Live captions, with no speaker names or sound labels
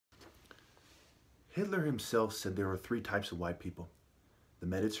Hitler himself said there are three types of white people: the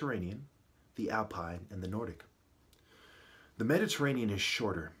Mediterranean, the Alpine, and the Nordic. The Mediterranean is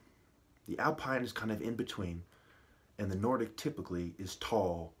shorter. The Alpine is kind of in between. And the Nordic typically is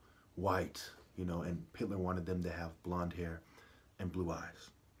tall, white, you know, and Hitler wanted them to have blonde hair and blue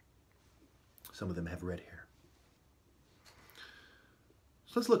eyes. Some of them have red hair.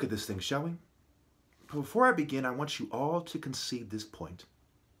 So let's look at this thing, shall we? But before I begin, I want you all to concede this point.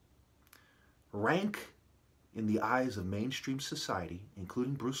 Rank in the eyes of mainstream society,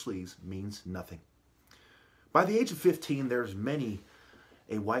 including Bruce Lee's, means nothing. By the age of 15, there's many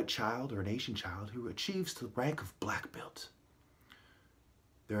a white child or an Asian child who achieves the rank of black belt.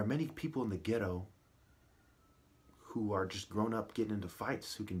 There are many people in the ghetto who are just grown up getting into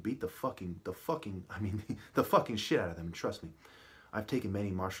fights who can beat the fucking shit out of them. And trust me, I've taken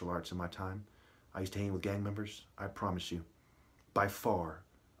many martial arts in my time. I used to hang with gang members. I promise you, by far,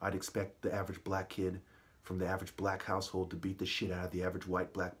 I'd expect the average black kid from the average black household to beat the shit out of the average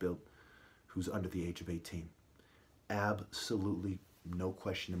white black belt who's under the age of 18. Absolutely no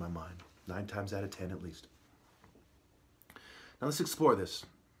question in my mind. 9 times out of 10 at least. Now let's explore this.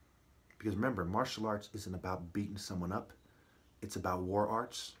 Because remember, martial arts isn't about beating someone up. It's about war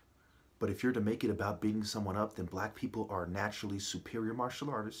arts. But if you're to make it about beating someone up, then black people are naturally superior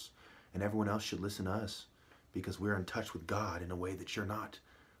martial artists, and everyone else should listen to us because we're in touch with God in a way that you're not,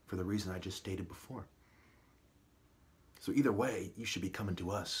 for the reason I just stated before. So either way, you should be coming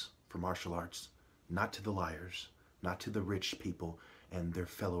to us for martial arts, not to the liars, not to the rich people and their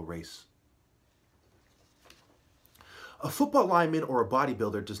fellow race. A football lineman or a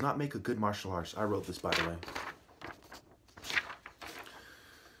bodybuilder does not make a good martial artist. I wrote this, by the way.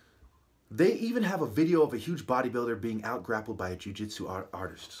 They even have a video of a huge bodybuilder being out-grappled by a jiu-jitsu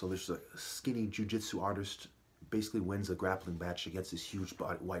artist. So there's a skinny jiu-jitsu artist basically wins a grappling match against this huge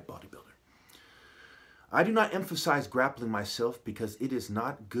white bodybuilder. I do not emphasize grappling myself because it is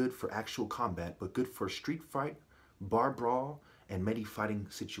not good for actual combat, but good for street fight, bar brawl, and many fighting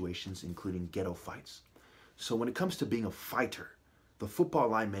situations, including ghetto fights. So when it comes to being a fighter, the football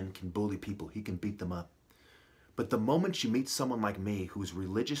lineman can bully people. He can beat them up. But the moment you meet someone like me who's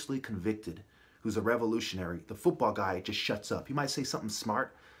religiously convicted, who's a revolutionary, the football guy just shuts up. He might say something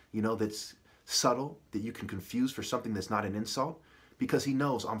smart, you know, that's subtle, that you can confuse for something that's not an insult, because he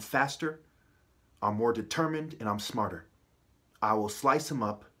knows I'm faster, I'm more determined, and I'm smarter. I will slice him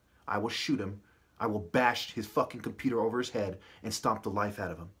up, I will shoot him, I will bash his fucking computer over his head and stomp the life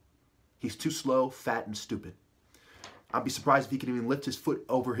out of him. He's too slow, fat, and stupid. I'd be surprised if he can even lift his foot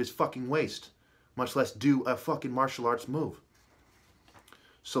over his fucking waist, much less do a fucking martial arts move.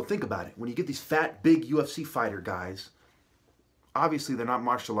 So think about it. When you get these fat, big UFC fighter guys, obviously they're not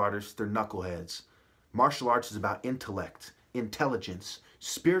martial artists, they're knuckleheads. Martial arts is about intellect, intelligence,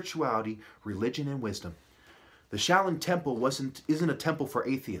 spirituality, religion, and wisdom. The Shaolin Temple isn't a temple for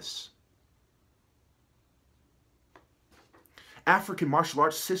atheists. African martial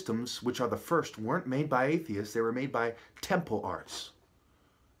arts systems, which are the first, weren't made by atheists. They were made by temple arts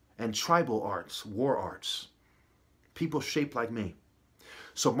and tribal arts, war arts. People shaped like me.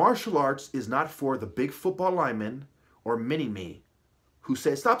 So martial arts is not for the big football lineman or mini-me who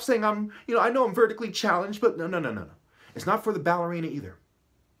says, stop saying I know I'm vertically challenged, but no. It's not for the ballerina either.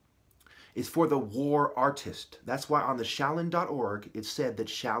 It's for the war artist. That's why on the Shaolin.org, it said that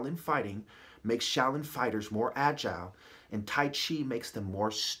Shaolin fighting makes Shaolin fighters more agile and Tai Chi makes them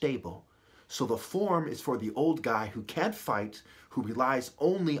more stable. So the form is for the old guy who can't fight, who relies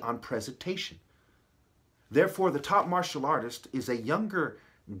only on presentation. Therefore, the top martial artist is a younger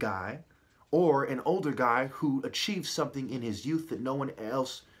guy or an older guy who achieved something in his youth that no one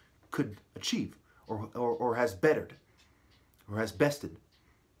else could achieve or has bettered or has bested.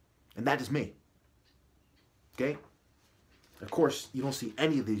 And that is me. Okay? Of course, you don't see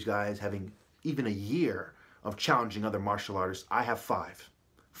any of these guys having even a year of challenging other martial artists. I have 5.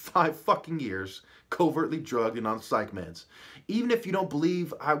 5 fucking years covertly drugged and on psych meds. Even if you don't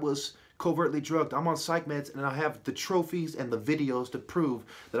believe I was covertly drugged, I'm on psych meds and I have the trophies and the videos to prove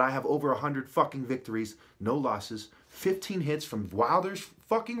that I have over 100 fucking victories, no losses, 15 hits from Wilder's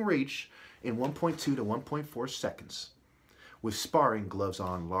fucking reach in 1.2 to 1.4 seconds with sparring gloves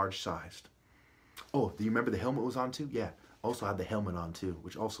on, large-sized. Oh, do you remember the helmet was on too? Yeah. Also had the helmet on too,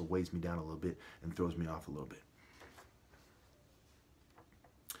 which also weighs me down a little bit and throws me off a little bit.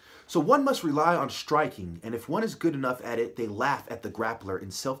 So one must rely on striking, and if one is good enough at it, they laugh at the grappler in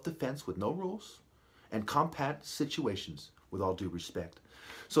self-defense with no rules and combat situations with all due respect.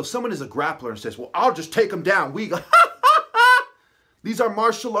 So if someone is a grappler and says, well, I'll just take him down. We go, these are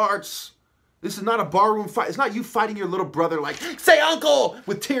martial arts. This is not a barroom fight. It's not you fighting your little brother like, say uncle,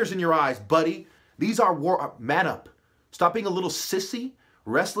 with tears in your eyes, buddy. These are war. Man up. Stop being a little sissy,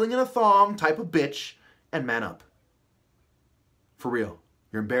 wrestling in a thong type of bitch, and man up. For real.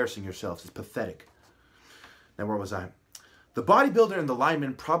 You're embarrassing yourselves. It's pathetic. Now, where was I? The bodybuilder and the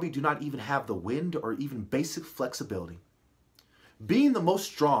lineman probably do not even have the wind or even basic flexibility. Being the most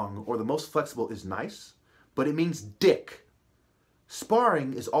strong or the most flexible is nice, but it means dick.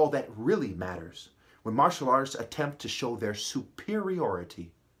 Sparring is all that really matters when martial artists attempt to show their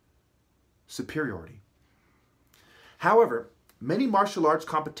superiority. However, many martial arts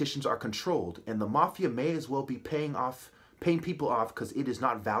competitions are controlled, and the mafia may as well be paying people off because it is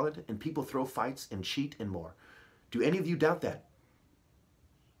not valid, and people throw fights and cheat and more. Do any of you doubt that?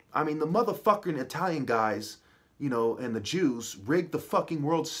 I mean, the motherfucking Italian guys, you know, and the Jews rigged the fucking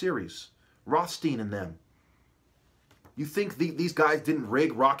World Series. Rothstein and them. You think these guys didn't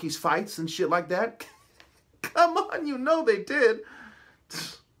rig Rocky's fights and shit like that? Come on, you know they did.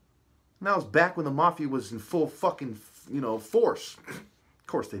 And that was back when the mafia was in full fucking, you know, force. Of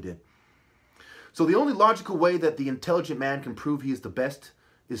course they did. So the only logical way that the intelligent man can prove he is the best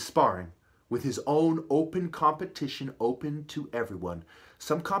is sparring with his own open competition, open to everyone.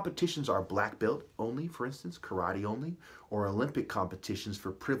 Some competitions are black belt only, for instance, karate only, or Olympic competitions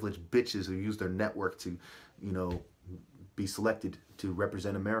for privileged bitches who use their network to, you know, be selected to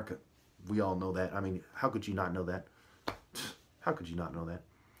represent America. We all know that. I mean, how could you not know that? How could you not know that?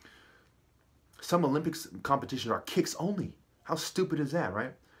 Some Olympics competitions are kicks only. How stupid is that,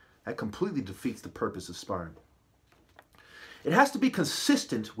 right? That completely defeats the purpose of sparring. It has to be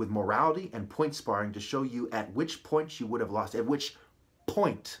consistent with morality and point sparring to show you at which point you would have lost. At which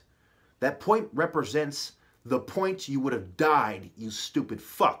point. That point represents the point you would have died, you stupid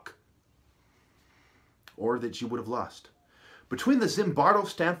fuck. Or that you would have lost. Between the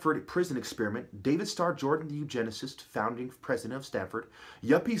Zimbardo-Stanford prison experiment, David Starr Jordan, the eugenicist, founding president of Stanford,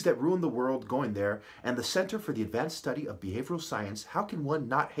 yuppies that ruined the world going there, and the Center for the Advanced Study of Behavioral Science, how can one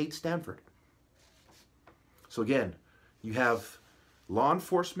not hate Stanford? So again, you have law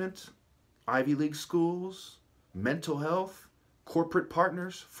enforcement, Ivy League schools, mental health, corporate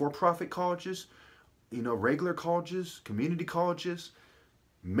partners, for-profit colleges, you know, regular colleges, community colleges,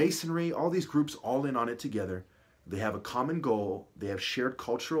 masonry, all these groups all in on it together. They have a common goal, they have shared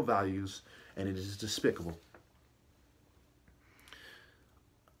cultural values, and it is despicable.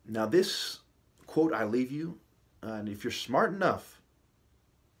 Now this quote I leave you, and if you're smart enough,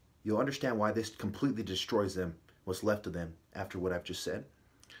 you'll understand why this completely destroys them, what's left of them after what I've just said.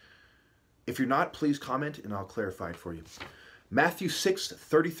 If you're not, please comment and I'll clarify it for you. Matthew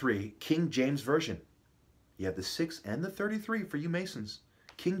 6:33, King James Version. You have the 6 and the 33 for you Masons.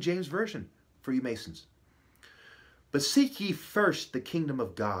 King James Version for you Masons. But seek ye first the kingdom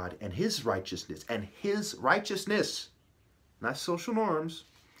of God and his righteousness, not social norms,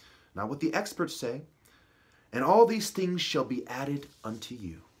 not what the experts say, and all these things shall be added unto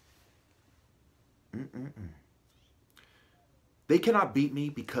you. They cannot beat me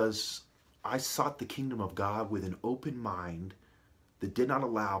because I sought the kingdom of God with an open mind that did not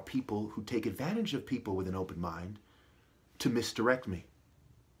allow people who take advantage of people with an open mind to misdirect me.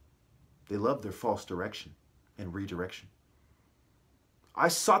 They love their false direction and redirection. I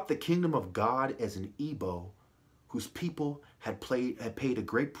sought the kingdom of God as an Igbo whose people had paid a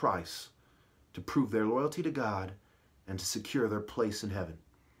great price to prove their loyalty to God and to secure their place in heaven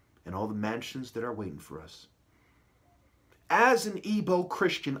and all the mansions that are waiting for us. As an Igbo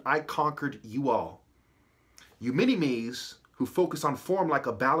Christian, I conquered you all. You mini-me's who focus on form like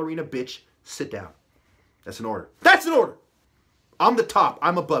a ballerina bitch, sit down. That's an order. That's an order! I'm the top.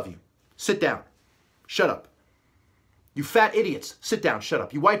 I'm above you. Sit down. Shut up. You fat idiots, sit down, shut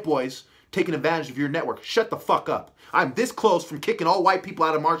up. You white boys taking advantage of your network, shut the fuck up. I'm this close from kicking all white people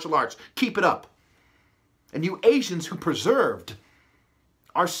out of martial arts. Keep it up. And you Asians who preserved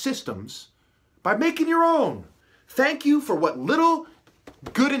our systems by making your own. Thank you for what little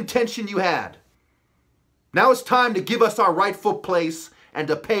good intention you had. Now it's time to give us our rightful place and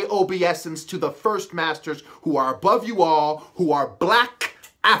to pay obeisance to the first masters who are above you all, who are black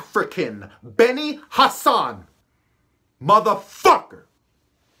African. Benny Hassan. Motherfucker.